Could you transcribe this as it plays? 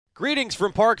Greetings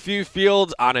from Parkview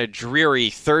Field on a dreary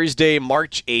Thursday,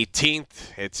 March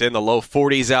 18th. It's in the low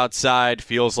 40s outside.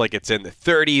 Feels like it's in the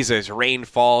 30s as rain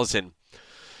falls. And,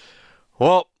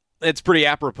 well, it's pretty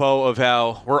apropos of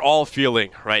how we're all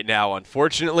feeling right now,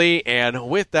 unfortunately. And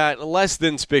with that less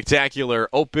than spectacular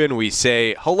open, we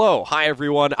say hello. Hi,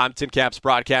 everyone. I'm Tin Caps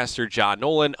broadcaster John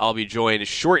Nolan. I'll be joined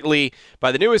shortly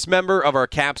by the newest member of our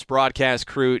Caps broadcast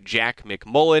crew, Jack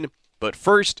McMullen. But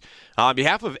first, on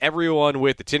behalf of everyone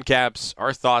with the Tin Caps,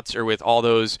 our thoughts are with all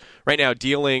those right now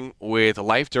dealing with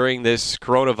life during this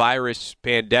coronavirus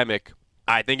pandemic.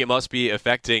 I think it must be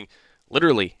affecting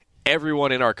literally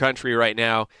everyone in our country right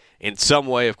now in some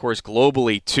way, of course,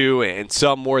 globally too, and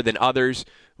some more than others.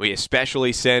 We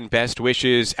especially send best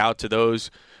wishes out to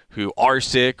those who are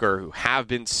sick or who have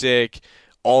been sick,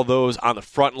 all those on the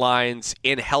front lines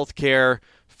in healthcare,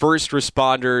 first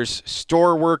responders,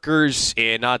 store workers,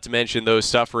 and not to mention those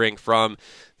suffering from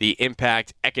the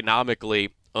impact economically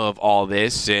of all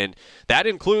this. And that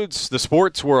includes the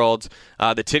sports world,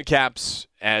 the Tin Caps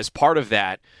as part of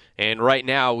that. And right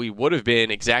now, we would have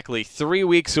been exactly 3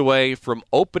 weeks away from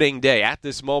opening day. At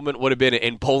this moment, would have been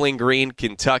in Bowling Green,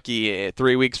 Kentucky,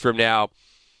 3 weeks from now,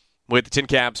 with the Tin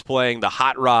Caps playing the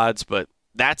Hot Rods. But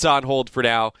that's on hold for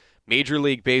now. Major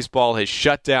League Baseball has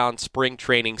shut down spring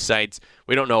training sites.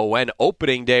 We don't know when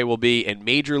opening day will be in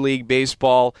Major League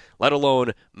Baseball, let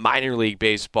alone minor league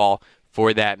baseball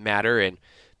for that matter. And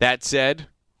that said,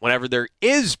 whenever there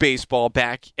is baseball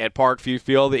back at Parkview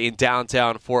Field in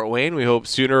downtown Fort Wayne, we hope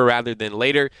sooner rather than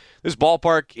later, this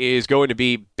ballpark is going to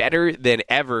be better than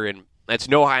ever. And that's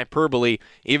no hyperbole,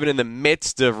 even in the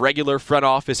midst of regular front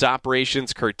office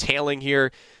operations curtailing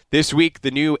here. This week,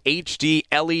 the new HD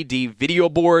LED video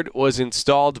board was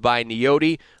installed by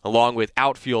Nioti, along with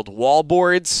outfield wall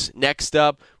boards. Next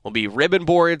up will be ribbon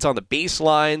boards on the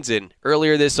baselines, and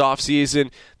earlier this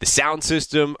offseason, the sound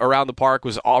system around the park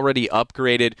was already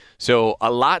upgraded. So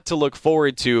a lot to look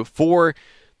forward to for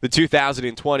the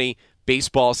 2020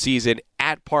 baseball season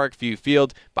at Parkview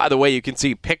Field. By the way, you can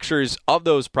see pictures of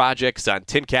those projects on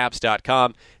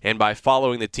tincaps.com and by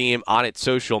following the team on its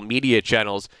social media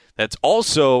channels. That's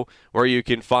also where you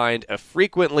can find a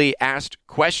frequently asked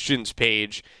questions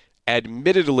page.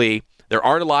 Admittedly, there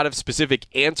aren't a lot of specific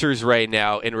answers right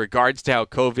now in regards to how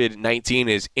COVID-19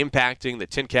 is impacting the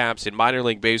Tin Caps in minor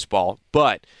league baseball,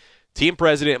 but Team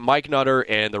President Mike Nutter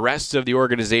and the rest of the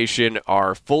organization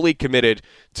are fully committed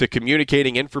to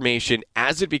communicating information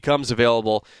as it becomes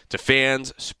available to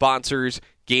fans, sponsors,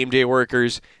 game day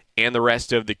workers, and the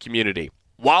rest of the community.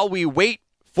 While we wait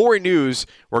for news,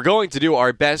 we're going to do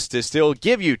our best to still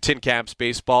give you Tin Caps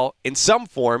baseball in some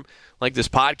form, like this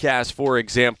podcast, for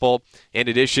example, in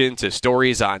addition to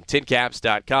stories on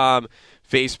tincaps.com,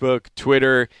 Facebook,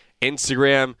 Twitter,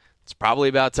 Instagram. It's probably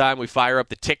about time we fire up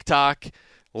the TikTok,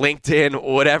 LinkedIn,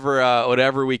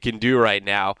 whatever we can do right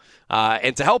now.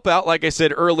 And to help out, like I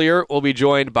said earlier, we'll be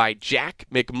joined by Jack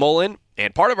McMullen.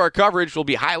 And part of our coverage will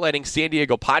be highlighting San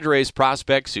Diego Padres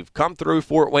prospects who've come through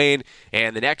Fort Wayne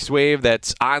and the next wave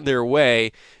that's on their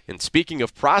way. And speaking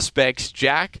of prospects,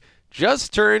 Jack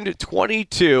just turned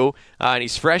 22, and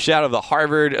he's fresh out of the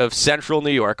Harvard of Central New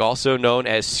York, also known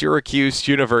as Syracuse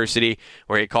University,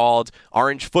 where he called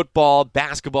Orange football,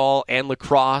 basketball, and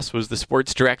lacrosse, was the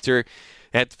sports director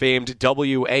at famed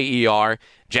WAER.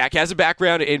 Jack has a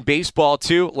background in baseball,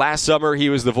 too. Last summer, he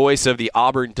was the voice of the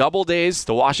Auburn Double Days,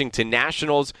 the Washington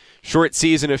Nationals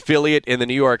short-season affiliate in the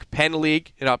New York Penn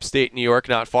League in upstate New York,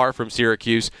 not far from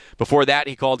Syracuse. Before that,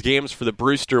 he called games for the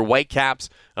Brewster Whitecaps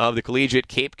of the Collegiate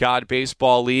Cape Cod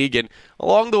Baseball League. And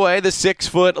along the way, the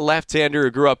 6-foot left-hander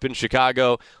who grew up in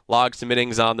Chicago logged some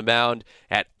innings on the mound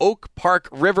at Oak Park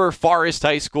River Forest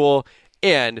High School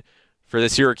and for the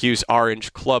Syracuse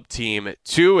Orange Club team,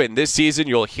 too. And this season,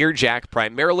 you'll hear Jack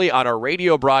primarily on our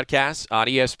radio broadcasts on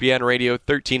ESPN Radio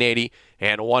 1380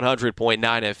 and 100.9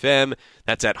 FM.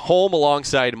 That's at home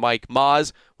alongside Mike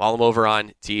Moz while I'm over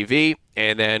on TV.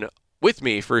 And then with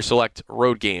me for select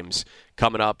road games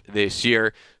coming up this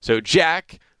year. So,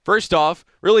 Jack, first off,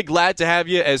 really glad to have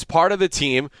you as part of the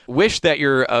team. Wish that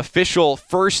your official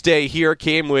first day here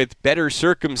came with better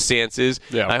circumstances.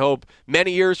 Yeah. I hope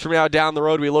many years from now down the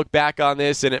road we look back on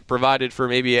this and it provided for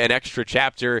maybe an extra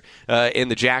chapter in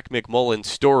the Jack McMullen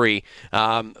story.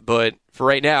 But for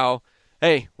right now,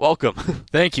 hey, welcome.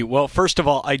 Thank you. Well, first of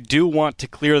all, I do want to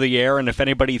clear the air, and if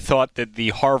anybody thought that the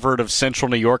Harvard of Central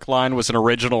New York line was an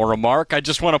original remark, I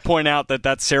just want to point out that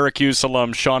that's Syracuse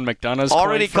alum Sean McDonough's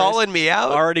already calling me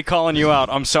out? Already calling you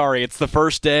out. I'm sorry. It's the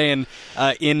first day and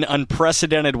in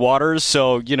unprecedented waters,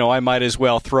 so, you know, I might as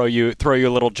well throw you a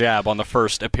little jab on the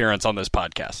first appearance on this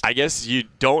podcast. I guess you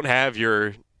don't have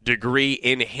your degree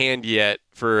in hand yet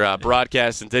for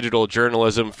broadcast and digital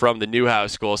journalism from the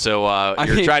Newhouse School. So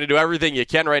you're trying to do everything you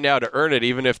can right now to earn it,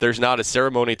 even if there's not a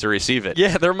ceremony to receive it.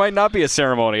 Yeah, there might not be a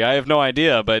ceremony. I have no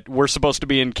idea, but we're supposed to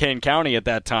be in Kane County at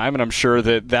that time, and I'm sure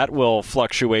that will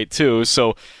fluctuate too.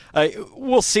 So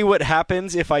we'll see what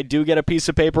happens if I do get a piece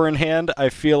of paper in hand. I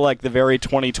feel like the very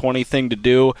 2020 thing to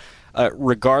do,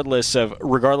 regardless of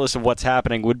what's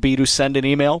happening, would be to send an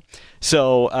email.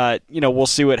 So we'll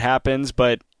see what happens,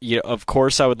 but of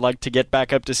course I would like to get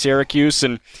back up to Syracuse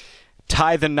and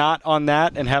tie the knot on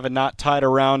that and have a knot tied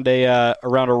around a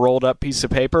rolled up piece of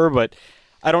paper, but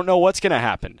I don't know what's going to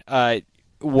happen.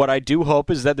 What I do hope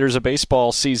is that there's a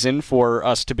baseball season for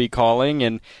us to be calling,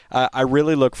 and I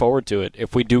really look forward to it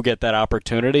if we do get that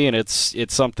opportunity, and it's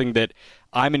something that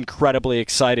I'm incredibly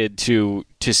excited to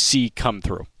see come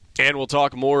through. And we'll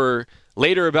talk more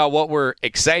later about what we're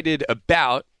excited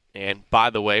about. And by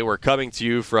the way, we're coming to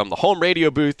you from the home radio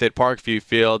booth at Parkview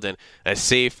Field and a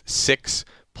safe 6+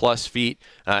 feet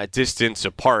distance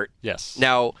apart. Yes.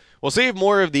 Now, we'll save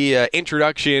more of the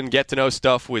introduction, get-to-know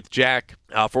stuff with Jack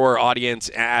for our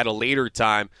audience at a later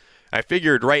time. I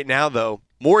figured right now, though,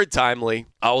 more timely,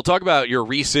 we'll talk about your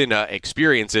recent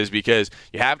experiences because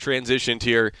you have transitioned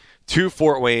here to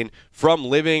Fort Wayne from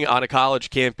living on a college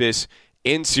campus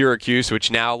in Syracuse,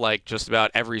 which now, like just about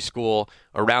every school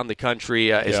around the country,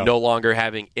 is no longer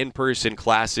having in-person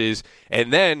classes.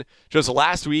 And then just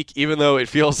last week, even though it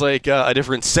feels like a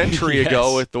different century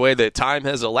ago with the way that time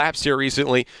has elapsed here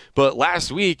recently, but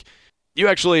last week, you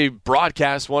actually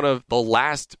broadcast one of the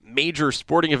last major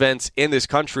sporting events in this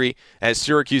country as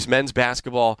Syracuse men's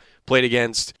basketball played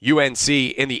against UNC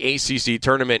in the ACC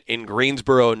tournament in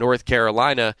Greensboro, North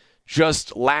Carolina,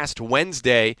 just last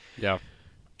Wednesday. Yeah.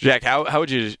 Jack, how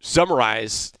would you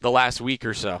summarize the last week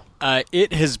or so?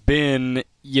 It has been,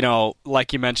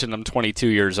 like you mentioned, I'm 22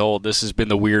 years old. This has been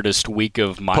the weirdest week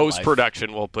of my life.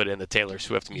 Post-production, we'll put in the Taylor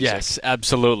Swift music. Yes,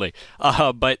 absolutely.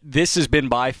 But this has been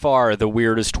by far the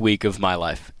weirdest week of my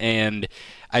life. And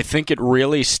I think it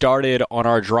really started on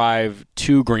our drive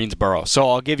to Greensboro. So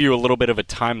I'll give you a little bit of a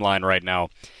timeline right now.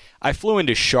 I flew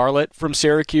into Charlotte from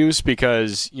Syracuse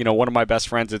because, one of my best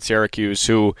friends at Syracuse,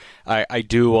 who I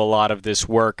do a lot of this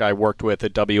work I worked with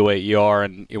at WAER,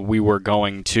 and we were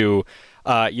going to,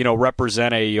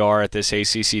 represent AER at this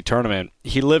ACC tournament.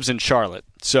 He lives in Charlotte.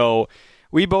 So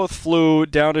we both flew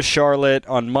down to Charlotte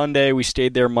on Monday. We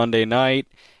stayed there Monday night,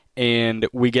 and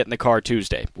we get in the car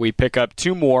Tuesday. We pick up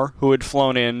two more who had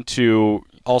flown in to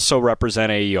also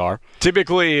represent AER.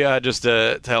 Typically, just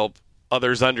to help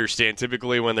others understand,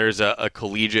 typically when there's a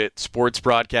collegiate sports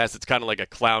broadcast, it's kind of like a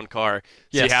clown car.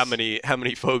 Yes. See how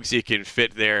many folks you can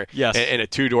fit there yes. in a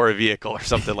two-door vehicle or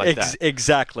something like that.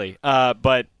 Exactly.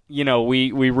 But,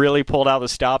 we really pulled out the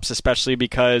stops, especially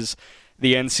because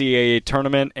the NCAA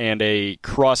tournament and a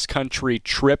cross-country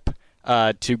trip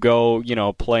to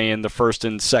go, play in the first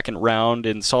and second round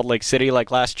in Salt Lake City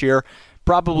like last year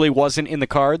probably wasn't in the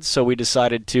cards, so we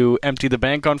decided to empty the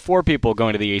bank on 4 people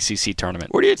going to the ACC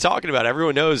tournament. What are you talking about?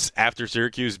 Everyone knows after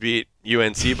Syracuse beat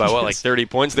UNC by, like 30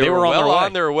 points? They were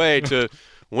on their way to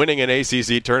winning an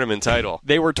ACC tournament title.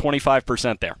 They were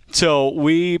 25% there. So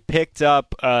we picked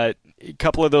up a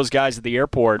couple of those guys at the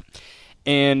airport,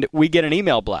 and we get an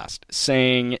email blast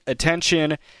saying,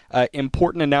 attention,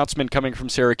 important announcement coming from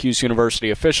Syracuse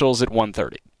University officials at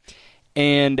 1:30.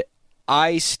 And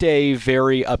I stay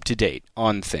very up to date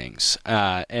on things,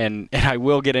 and I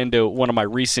will get into one of my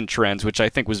recent trends, which I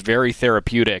think was very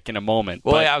therapeutic in a moment.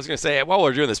 Well, I was going to say, while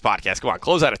we're doing this podcast, come on,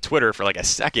 close out of Twitter for like a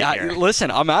second here. Listen,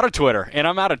 I'm out of Twitter, and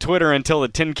I'm out of Twitter until the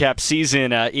Tin Cap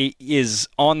season is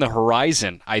on the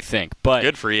horizon, I think. But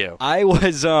good for you. I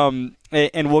was, and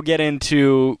we'll get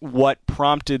into what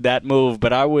prompted that move,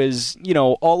 but I was,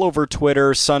 all over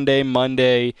Twitter Sunday,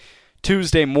 Monday,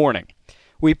 Tuesday morning.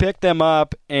 We picked them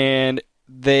up, and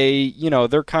they,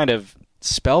 they're kind of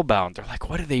spellbound. They're like,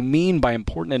 what do they mean by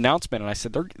important announcement? And I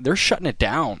said, they're shutting it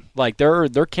down. Like, they're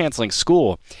canceling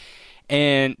school.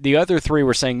 And the other 3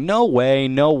 were saying, no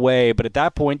way. But at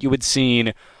that point, you had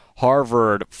seen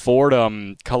Harvard,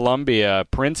 Fordham, Columbia,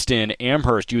 Princeton,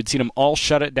 Amherst. You had seen them all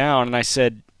shut it down. And I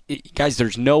said, guys,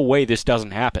 there's no way this doesn't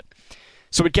happen.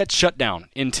 So it gets shut down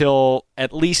until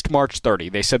at least March 30.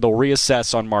 They said they'll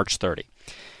reassess on March 30.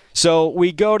 So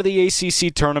we go to the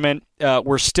ACC tournament.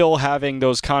 We're still having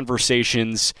those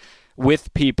conversations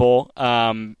with people,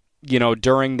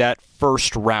 during that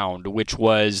first round, which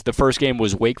was the first game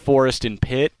was Wake Forest and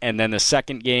Pitt, and then the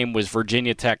second game was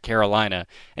Virginia Tech, Carolina.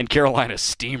 And Carolina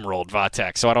steamrolled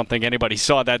Vatech, so I don't think anybody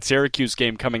saw that Syracuse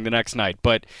game coming the next night.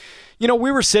 But,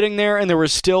 we were sitting there, and there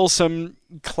was still some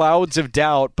clouds of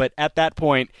doubt, but at that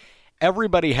point,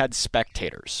 everybody had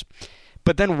spectators.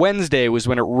 But then Wednesday was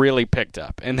when it really picked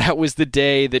up, and that was the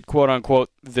day that, quote-unquote,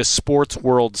 the sports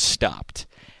world stopped.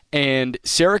 And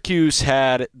Syracuse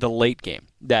had the late game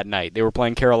that night. They were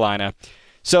playing Carolina.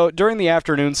 So during the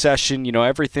afternoon session,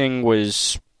 everything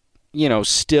was,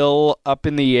 still up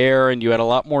in the air, and you had a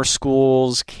lot more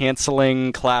schools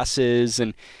canceling classes,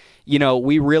 and,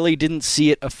 we really didn't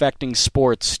see it affecting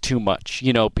sports too much.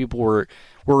 People were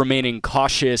remaining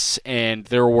cautious, and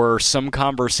there were some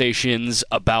conversations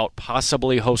about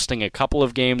possibly hosting a couple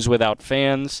of games without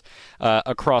fans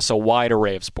across a wide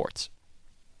array of sports.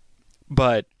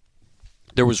 But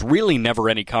there was really never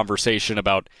any conversation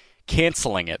about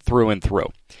canceling it through and through.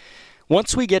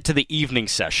 Once we get to the evening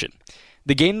session,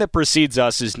 the game that precedes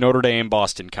us is Notre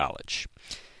Dame-Boston College.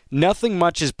 Nothing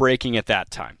much is breaking at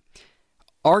that time.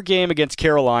 Our game against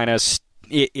Carolina,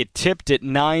 it tipped at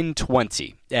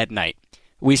 9:20 at night.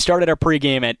 We started our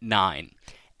pregame at 9.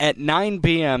 At 9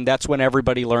 p.m., that's when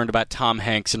everybody learned about Tom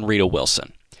Hanks and Rita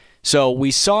Wilson. So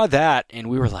we saw that, and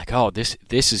we were like, oh, this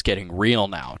is getting real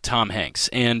now, Tom Hanks.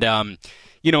 And,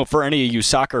 for any of you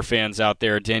soccer fans out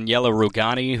there, Daniele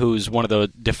Rugani, who's one of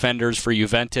the defenders for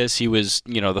Juventus, he was,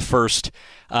 the first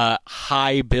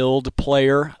high-build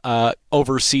player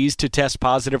overseas to test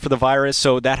positive for the virus.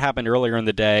 So that happened earlier in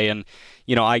the day, and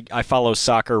I follow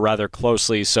soccer rather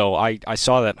closely, so I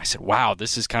saw that and I said, wow,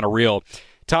 this is kind of real.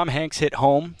 Tom Hanks hit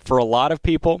home for a lot of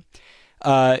people.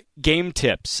 Game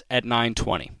tips at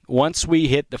 9:20. Once we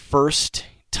hit the first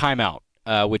timeout,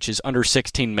 which is under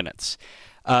 16 minutes,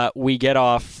 we get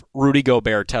off Rudy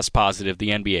Gobert tests positive. The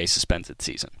NBA suspends its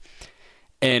season.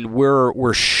 And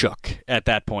we're shook at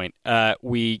that point.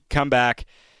 We come back,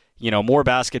 more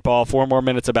basketball, 4 more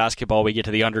minutes of basketball. We get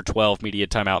to the under 12 media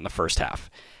timeout in the first half.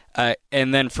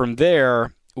 And then from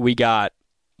there, we got,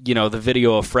 the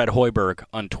video of Fred Hoiberg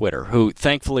on Twitter, who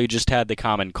thankfully just had the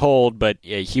common cold, but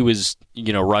he was,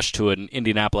 rushed to an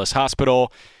Indianapolis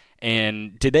hospital.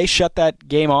 And did they shut that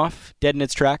game off dead in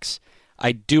its tracks?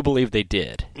 I do believe they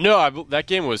did. No, that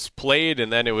game was played,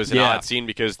 and then it was an odd scene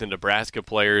because the Nebraska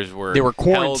players were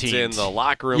quarantined held in the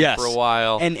locker room for a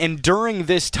while. And during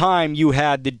this time, you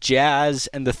had the Jazz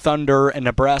and the Thunder and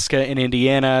Nebraska and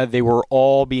Indiana. They were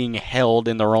all being held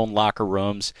in their own locker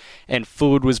rooms, and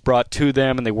food was brought to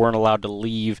them, and they weren't allowed to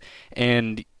leave.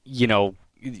 And,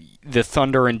 the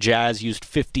Thunder and Jazz used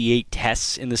 58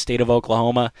 tests in the state of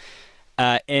Oklahoma.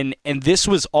 And this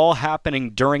was all happening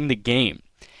during the game.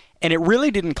 And it really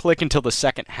didn't click until the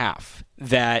second half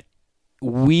that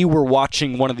we were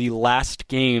watching one of the last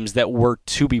games that were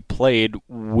to be played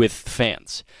with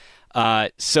fans.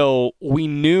 So we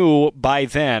knew by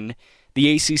then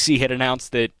the ACC had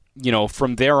announced that,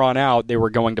 from there on out, they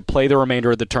were going to play the remainder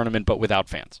of the tournament but without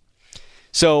fans.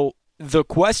 So the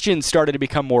question started to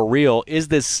become more real.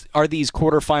 Are these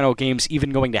quarterfinal games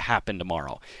even going to happen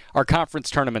tomorrow? Are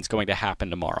conference tournaments going to happen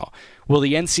tomorrow? Will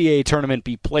the NCAA tournament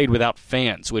be played without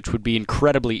fans, which would be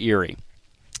incredibly eerie?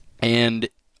 And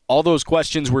all those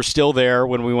questions were still there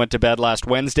when we went to bed last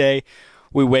Wednesday.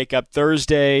 We wake up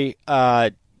Thursday,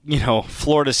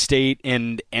 Florida State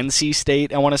and NC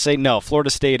State, I want to say. No, Florida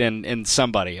State and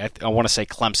somebody. I want to say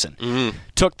Clemson.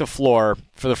 Took the floor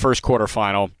for the first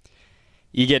quarterfinal.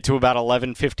 You get to about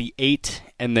 11:58,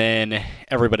 and then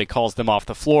everybody calls them off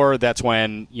the floor. That's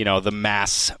when, the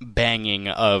mass banging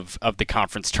of the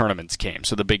conference tournaments came.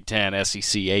 So the Big Ten, SEC,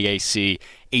 AAC,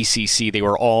 ACC, they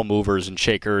were all movers and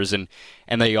shakers, and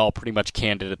they all pretty much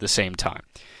canned it at the same time.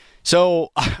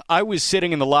 So I was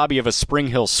sitting in the lobby of a Spring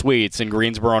Hill Suites in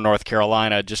Greensboro, North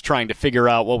Carolina, just trying to figure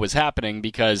out what was happening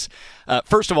because,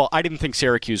 first of all, I didn't think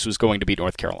Syracuse was going to beat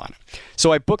North Carolina.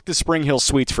 So I booked the Spring Hill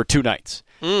Suites for 2 nights.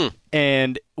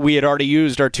 And we had already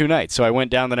used our 2 nights. So I went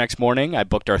down the next morning, I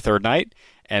booked our 3rd night,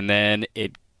 and then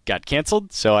it got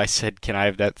canceled. So I said, can I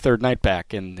have that 3rd night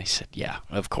back? And they said, yeah,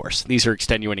 of course. These are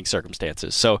extenuating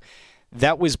circumstances. So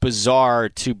that was bizarre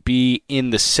to be in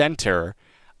the center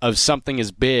of something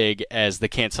as big as the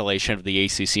cancellation of the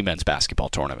ACC men's basketball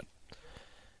tournament.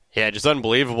 Yeah, just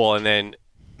unbelievable. And then,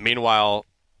 meanwhile,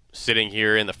 sitting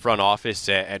here in the front office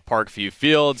at Parkview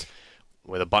Fields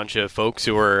with a bunch of folks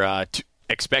who were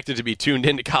expected to be tuned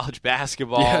into college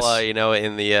basketball, in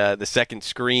the second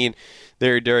screen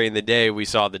there during the day. We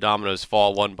saw the dominoes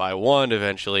fall one by one.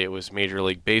 Eventually, it was Major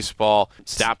League Baseball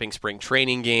stopping spring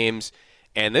training games.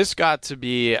 And this got to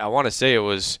be, I want to say it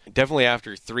was definitely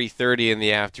after 3:30 in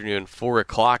the afternoon, 4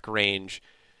 o'clock range.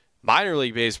 Minor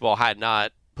League Baseball had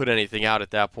not put anything out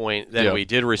at that point. Then we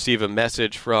did receive a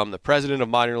message from the president of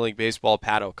Minor League Baseball,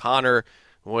 Pat O'Connor,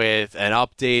 with an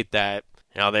update that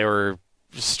they were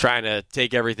just trying to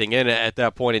take everything in at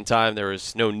that point in time. There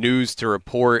was no news to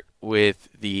report with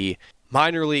the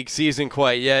minor league season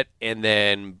quite yet, and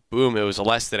then boom, it was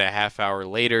less than a half hour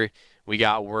later. We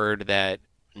got word that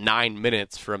 9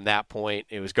 minutes from that point,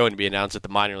 it was going to be announced that the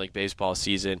minor league baseball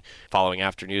season, following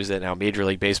after news that now Major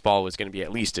League Baseball was going to be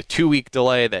at least a 2-week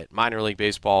delay, that minor league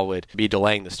baseball would be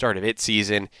delaying the start of its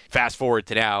season. Fast forward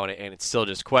to now, and it's still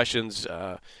just questions.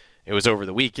 It was over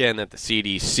the weekend that the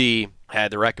CDC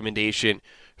had the recommendation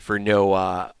for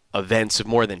no events of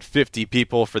more than 50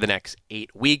 people for the next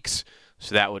 8 weeks.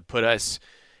 So that would put us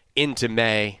into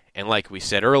May. And like we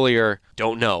said earlier,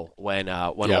 don't know when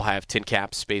we'll have Tin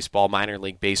Caps baseball, minor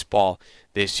league baseball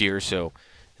this year. So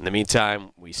in the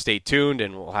meantime, we stay tuned,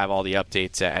 and we'll have all the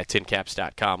updates at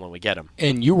tincaps.com when we get them.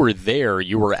 And you were there.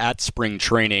 You were at spring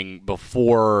training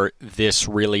before this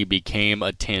really became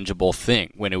a tangible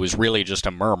thing, when it was really just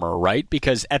a murmur, right?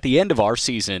 Because at the end of our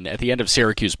season, at the end of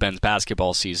Syracuse Ben's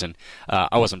basketball season,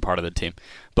 I wasn't part of the team,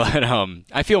 but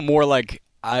I feel more like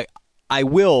I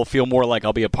will feel more like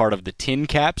I'll be a part of the Tin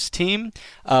Caps team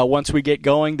once we get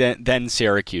going than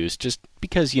Syracuse, just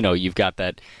because, you've got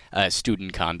that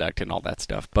student conduct and all that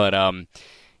stuff. But,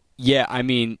 yeah, I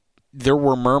mean, there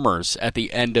were murmurs at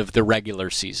the end of the regular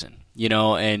season,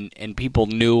 and people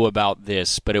knew about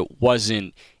this, but it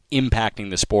wasn't impacting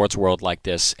the sports world like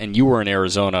this. And you were in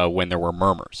Arizona when there were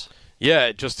murmurs.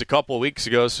 Yeah, just a couple of weeks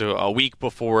ago, so a week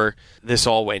before this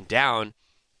all went down,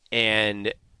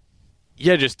 and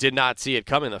yeah, just did not see it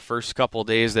coming the first couple of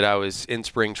days that I was in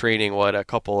spring training, a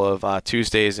couple of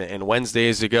Tuesdays and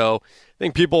Wednesdays ago. I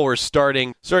think people were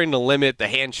starting to limit the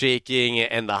handshaking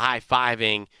and the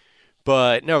high-fiving,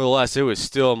 but nevertheless, it was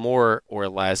still more or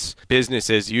less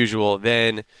business as usual.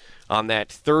 Then on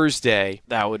that Thursday,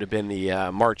 that would have been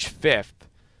the March 5th,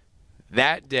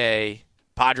 that day,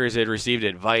 Padres had received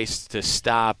advice to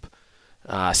stop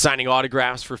signing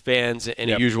autographs for fans in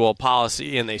a usual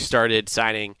policy, and they started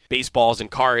signing baseballs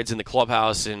and cards in the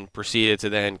clubhouse and proceeded to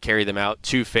then carry them out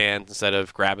to fans instead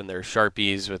of grabbing their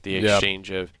Sharpies with the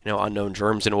exchange of unknown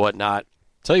germs and whatnot.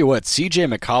 Tell you what, C.J.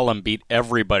 McCollum beat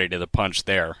everybody to the punch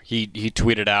there. He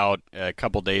tweeted out a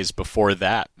couple days before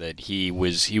that he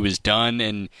was done,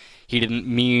 and he didn't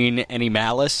mean any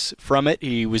malice from it.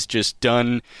 He was just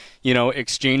done,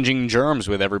 exchanging germs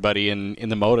with everybody in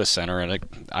the Moda Center, and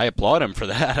I applaud him for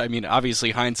that. I mean,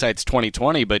 obviously hindsight's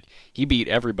 20/20, but he beat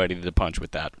everybody to the punch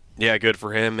with that. Yeah, good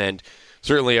for him, and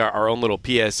certainly our own little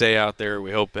PSA out there.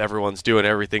 We hope everyone's doing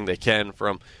everything they can,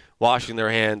 from washing their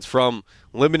hands, from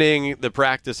limiting the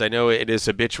practice. I know it is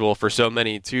habitual for so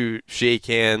many to shake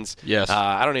hands. Yes.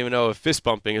 I don't even know if fist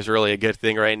bumping is really a good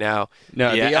thing right now.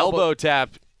 No, the elbow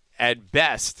tap at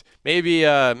best. Maybe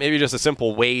just a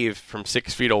simple wave from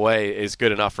 6 feet away is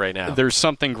good enough right now. There's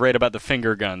something great about the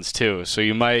finger guns too, so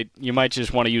you might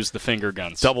just want to use the finger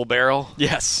guns. Double barrel?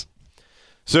 Yes.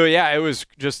 So yeah, it was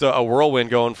just a whirlwind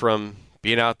going from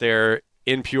being out there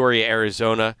in Peoria,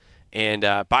 Arizona. And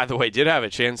by the way, did have a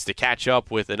chance to catch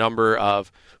up with a number of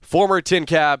former Tin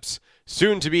Caps,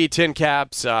 soon-to-be Tin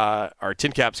Caps, our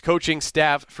Tin Caps coaching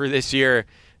staff for this year.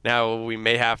 Now we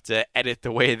may have to edit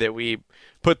the way that we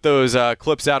put those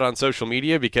clips out on social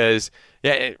media, because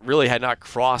it really had not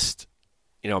crossed,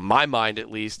 my mind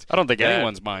at least. I don't think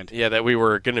anyone's mind. Yeah, that we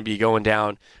were going to be going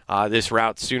down this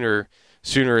route sooner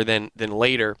than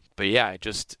later. But yeah,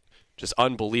 just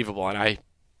unbelievable, and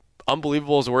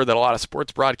unbelievable is a word that a lot of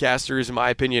sports broadcasters, in my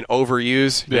opinion,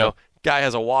 overuse. Guy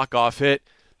has a walk-off hit.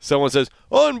 Someone says,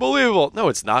 unbelievable. No,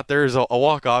 it's not. There's a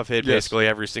walk-off hit basically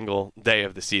every single day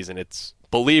of the season. It's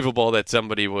believable that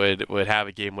somebody would have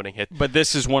a game-winning hit. But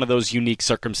this is one of those unique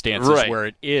circumstances where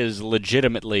it is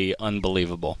legitimately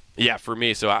unbelievable. Yeah, for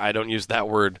me. So I don't use that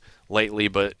word lightly,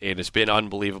 but it has been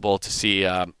unbelievable to see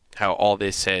how all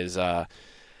this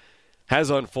has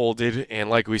unfolded, and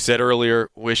like we said earlier,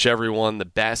 wish everyone the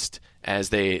best as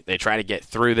they try to get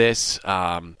through this.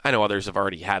 I know others have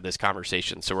already had this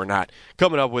conversation, so we're not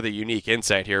coming up with a unique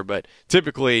insight here, but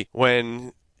typically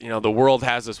when the world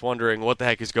has us wondering what the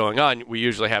heck is going on, we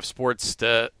usually have sports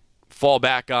to fall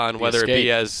back on, whether it be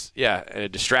as a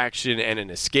distraction and an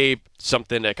escape,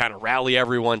 something to kind of rally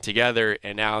everyone together.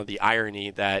 And now the irony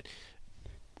that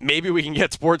maybe we can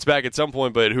get sports back at some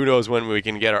point, but who knows when we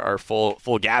can get our full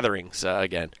gatherings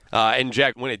again. And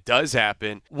Jack, when it does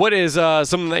happen, what is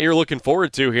something that you're looking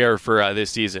forward to here for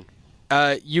this season?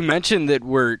 You mentioned that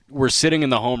we're sitting in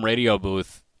the home radio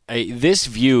booth. This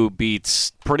view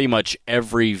beats pretty much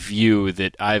every view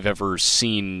that I've ever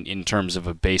seen in terms of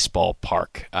a baseball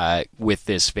park with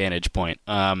this vantage point.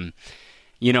 A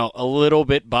little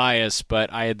bit biased,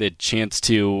 but I had the chance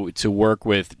to work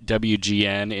with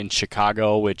WGN in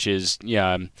Chicago, which is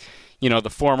the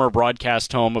former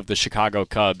broadcast home of the Chicago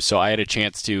Cubs. So I had a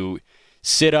chance to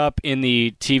sit up in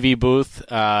the TV booth,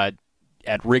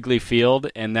 at Wrigley Field,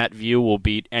 and that view will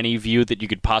beat any view that you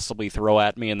could possibly throw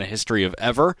at me in the history of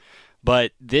ever.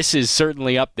 But this is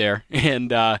certainly up there,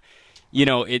 and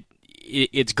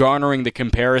it's garnering the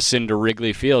comparison to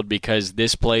Wrigley Field because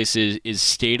this place is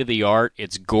state-of-the-art.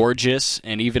 It's gorgeous,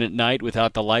 and even at night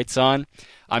without the lights on,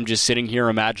 I'm just sitting here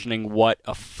imagining what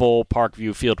a full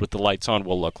Parkview Field with the lights on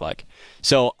will look like.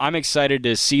 So I'm excited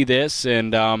to see this,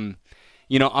 and I'm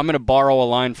going to borrow a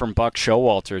line from Buck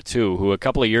Showalter, too, who a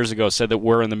couple of years ago said that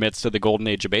we're in the midst of the golden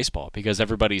age of baseball because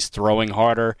everybody's throwing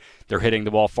harder, they're hitting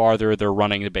the ball farther, they're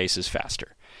running the bases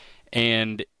faster.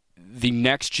 And the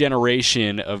next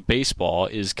generation of baseball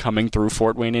is coming through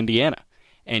Fort Wayne, Indiana,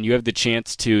 and you have the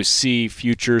chance to see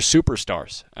future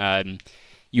superstars.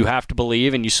 You have to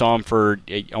believe, and you saw him for,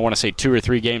 I want to say 2 or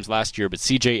 3 games last year, but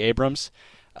C.J. Abrams,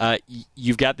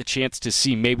 you've got the chance to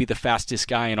see maybe the fastest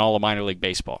guy in all of minor league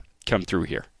baseball come through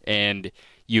here. And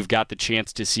you've got the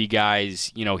chance to see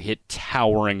guys, hit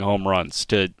towering home runs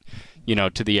to the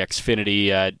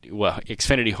Xfinity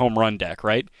home run deck,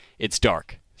 right? It's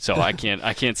dark. So I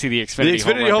can't see the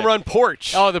Xfinity home run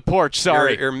porch. Oh, the porch.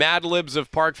 Sorry, your Mad Libs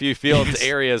of Parkview Field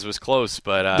areas was close,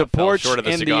 but the porch short of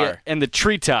the and cigar. And the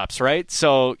treetops, right?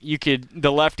 So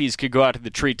the lefties could go out to the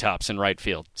treetops in right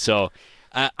field. So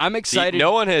I'm excited.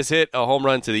 No one has hit a home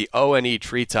run to the O&E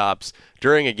treetops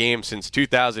during a game since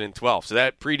 2012. So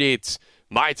that predates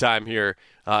my time here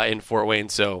in Fort Wayne.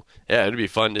 So, yeah, it'd be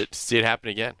fun to see it happen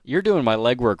again. You're doing my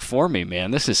legwork for me,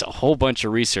 man. This is a whole bunch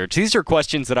of research. These are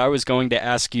questions that I was going to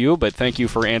ask you, but thank you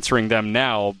for answering them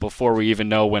now before we even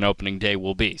know when opening day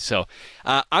will be. So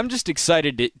I'm just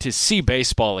excited to see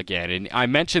baseball again. And I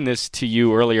mentioned this to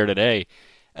you earlier today.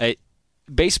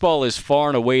 Baseball is far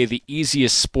and away the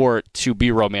easiest sport to be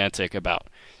romantic about.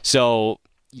 So,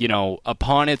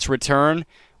 upon its return,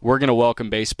 we're going to welcome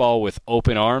baseball with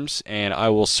open arms, and I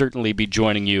will certainly be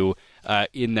joining you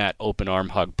in that open arm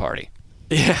hug party.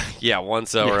 Yeah.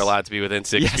 Once we're allowed to be within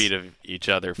 6 feet of each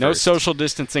other first. No social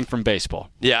distancing from baseball.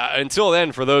 Yeah, until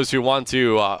then, for those who want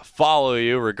to follow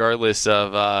you regardless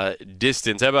of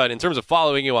distance, how about in terms of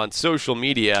following you on social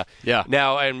media? Yeah.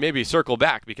 Now, and maybe circle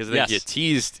back because I think you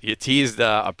teased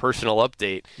a personal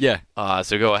update. Yeah.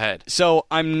 So go ahead. So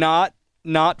I'm not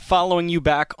following you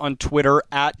back on Twitter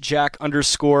at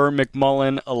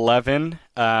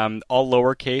Jack_McMullen11, all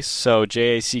lowercase, so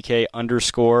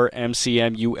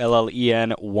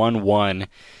JACK_MCMULLEN11.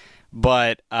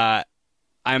 But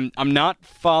I'm not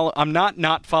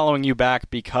following you back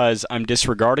because I'm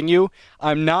disregarding you.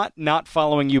 I'm not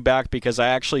following you back because I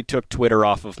actually took Twitter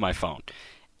off of my phone.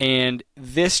 And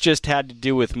this just had to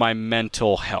do with my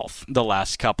mental health the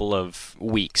last couple of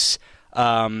weeks.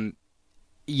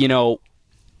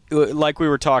 Like we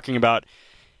were talking about,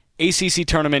 ACC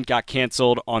tournament got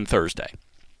canceled on Thursday.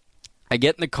 I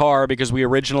get in the car because we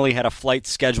originally had a flight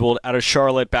scheduled out of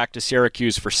Charlotte back to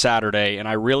Syracuse for Saturday, and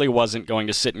I really wasn't going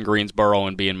to sit in Greensboro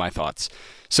and be in my thoughts.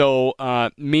 So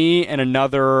me and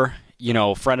another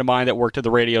friend of mine that worked at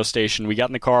the radio station, we got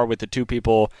in the car with the 2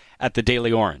 people at the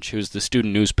Daily Orange, who's the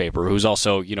student newspaper, who's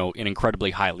also an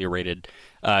incredibly highly rated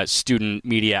student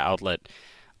media outlet.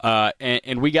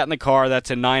 And we got in the car. That's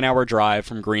a 9-hour drive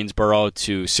from Greensboro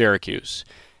to Syracuse.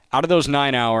 Out of those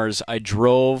 9 hours, I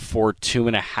drove for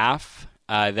 2.5.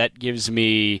 That gives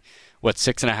me,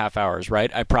 6.5 hours, right?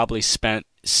 I probably spent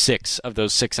 6 of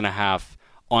those 6.5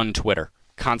 on Twitter,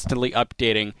 constantly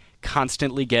updating,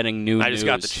 constantly getting new news. I just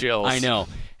got the chills. I know.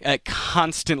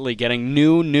 Constantly getting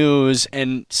new news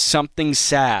and something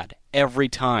sad every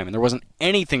time, and there wasn't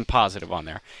anything positive on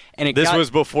there. And this was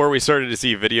before we started to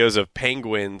see videos of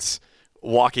penguins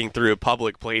walking through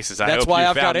public places. That's why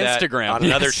I've got Instagram on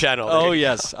another channel. Oh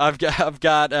yes, I've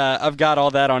got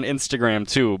all that on Instagram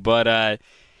too. But I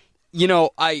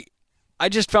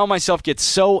just found myself get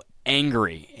so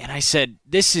angry, and I said,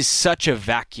 "This is such a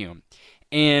vacuum."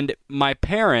 And my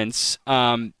parents,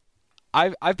 I've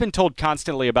been told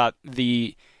constantly about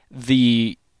the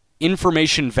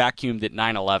information vacuum that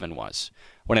 9/11 was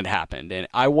when it happened. And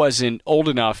I wasn't old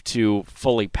enough to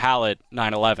fully palate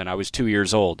 9/11. I was 2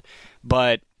 years old.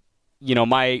 But,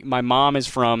 my mom is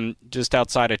from just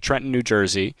outside of Trenton, New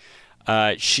Jersey.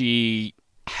 She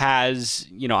has,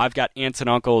 I've got aunts and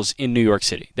uncles in New York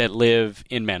City that live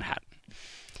in Manhattan.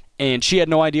 And she had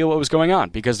no idea what was going on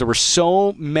because there were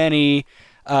so many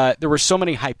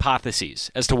hypotheses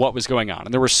as to what was going on.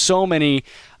 And there were so many,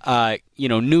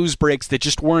 news breaks that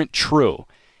just weren't true.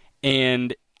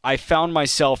 And I found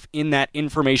myself in that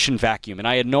information vacuum, and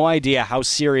I had no idea how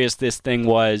serious this thing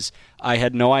was. I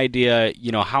had no idea,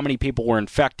 how many people were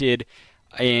infected,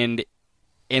 and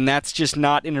that's just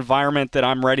not an environment that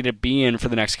I'm ready to be in for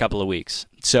the next couple of weeks.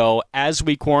 So as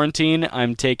we quarantine,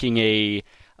 I'm taking a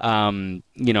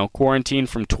quarantine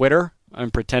from Twitter.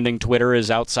 I'm pretending Twitter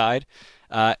is outside,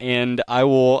 and I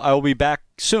will be back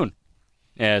soon.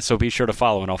 So be sure to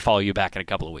follow, and I'll follow you back in a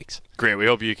couple of weeks. Great. We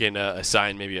hope you can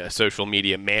assign maybe a social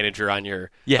media manager on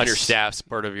your staff's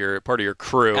part of your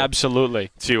crew. Absolutely.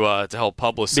 To help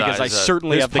publicize, because I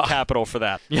certainly have the capital for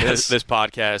that. Yes. This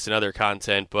podcast and other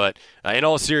content. But in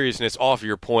all seriousness, off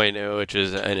your point, which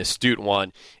is an astute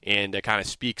one, and it kind of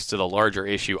speaks to the larger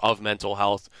issue of mental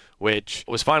health, which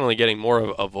was finally getting more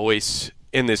of a voice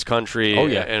in this country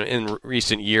in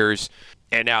recent years,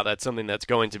 and now that's something that's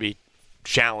going to be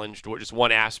challenged, which is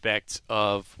one aspect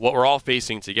of what we're all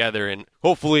facing together. And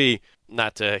hopefully,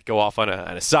 not to go off on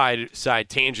a side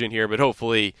tangent here, but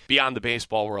hopefully beyond the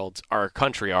baseball world, our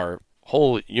country, our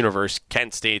whole universe can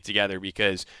stay together,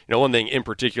 because one thing in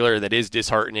particular that is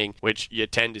disheartening, which you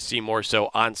tend to see more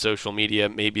so on social media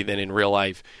maybe than in real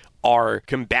life, are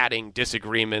combating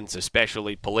disagreements,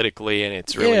 especially politically, and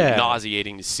it's really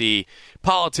nauseating to see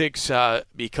politics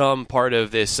become part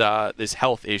of this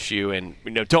health issue. And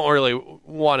don't really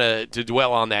want to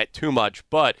dwell on that too much,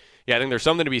 but I think there's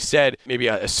something to be said, maybe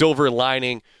a silver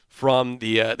lining from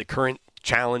the current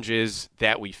challenges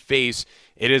that we face.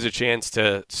 It is a chance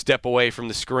to step away from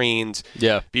the screens,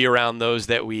 be around those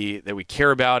that we care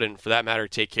about, and for that matter,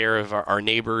 take care of our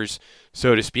neighbors,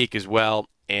 so to speak, as well.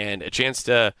 And a chance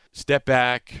to step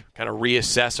back, kind of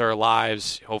reassess our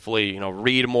lives, hopefully,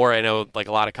 read more. I know like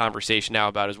a lot of conversation now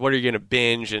about is what are you going to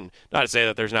binge, and not to say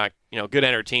that there's not, good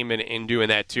entertainment in doing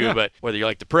that too, but whether you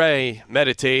like to pray,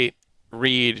 meditate,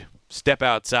 read, step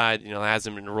outside,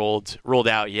 hasn't been rolled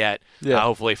out yet.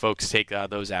 Hopefully folks take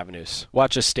those avenues.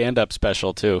 Watch a stand-up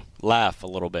special too. Laugh a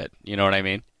little bit. You know what I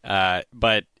mean?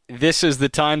 But this is the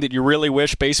time that you really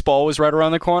wish baseball was right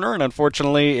around the corner, and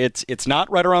unfortunately it's not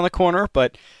right around the corner,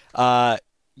 but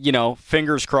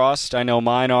fingers crossed. I know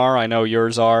mine are, I know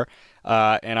yours are,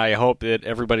 and I hope that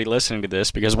everybody listening to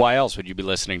this, because why else would you be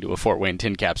listening to a Fort Wayne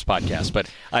Tin Caps podcast?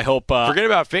 But I hope forget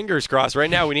about fingers crossed. Right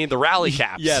now we need the rally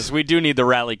caps. Yes, we do need the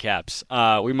rally caps.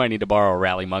 We might need to borrow a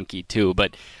rally monkey too,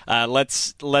 but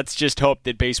let's just hope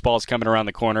that baseball's coming around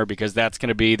the corner, because that's going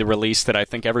to be the release that I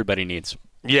think everybody needs.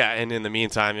 Yeah, and in the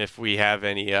meantime, if we have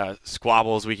any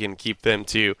squabbles, we can keep them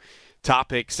to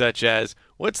topics such as,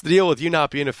 what's the deal with you not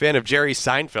being a fan of Jerry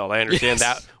Seinfeld? I understand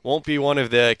that won't be one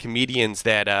of the comedians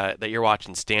that you're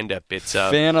watching stand-up. It's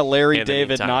fan of Larry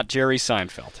David, not Jerry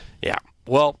Seinfeld. Yeah.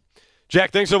 Well, Jack,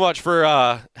 thanks so much for,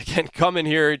 again, coming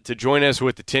here to join us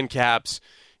with the Tin Caps,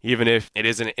 even if it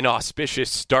is an inauspicious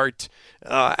start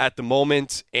at the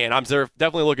moment. And I'm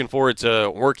definitely looking forward to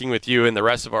working with you and the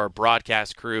rest of our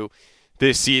broadcast crew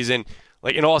this season.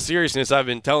 Like, in all seriousness, I've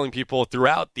been telling people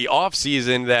throughout the off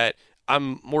season that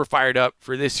I'm more fired up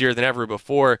for this year than ever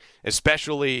before,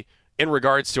 especially in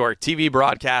regards to our TV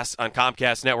broadcasts on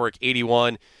Comcast Network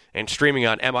 81 and streaming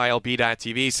on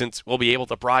MILB.TV, since we'll be able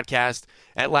to broadcast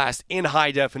at last in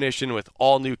high definition with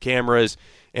all new cameras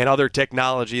and other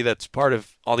technology that's part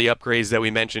of all the upgrades that we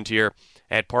mentioned here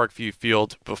at Parkview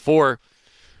Field before.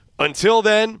 Until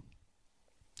then,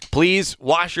 please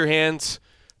wash your hands,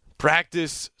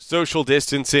 practice social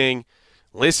distancing,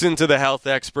 listen to the health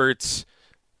experts,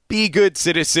 be good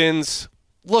citizens,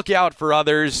 look out for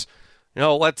others.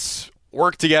 Let's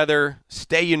work together,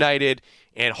 stay united,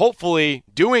 and hopefully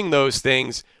doing those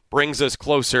things brings us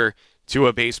closer to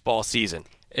a baseball season.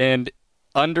 And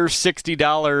under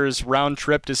 $60 round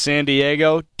trip to San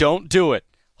Diego, don't do it.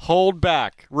 Hold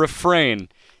back, refrain.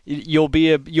 You'll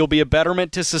be a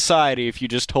betterment to society if you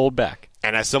just hold back.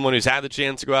 And as someone who's had the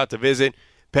chance to go out to visit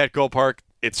Petco Park,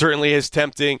 it certainly is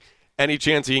tempting any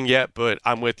chance you can get, but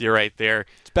I'm with you right there.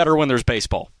 It's better when there's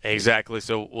baseball. Exactly,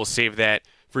 so we'll save that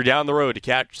for down the road to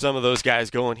catch some of those guys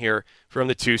going here from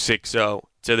the 260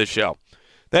 to the show.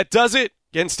 That does it.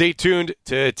 Again, stay tuned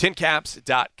to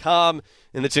tincaps.com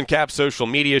and the Tin Caps social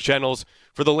media channels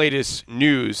for the latest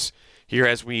news here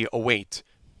as we await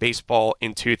baseball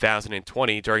in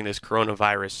 2020 during this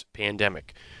coronavirus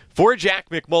pandemic. For Jack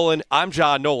McMullen, I'm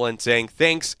John Nolan saying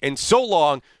thanks and so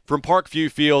long from Parkview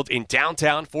Field in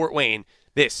downtown Fort Wayne.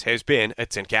 This has been a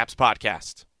Tin Caps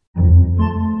podcast.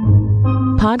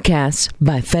 Podcasts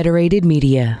by Federated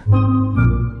Media.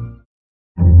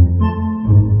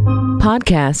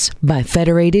 Podcasts by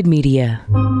Federated Media.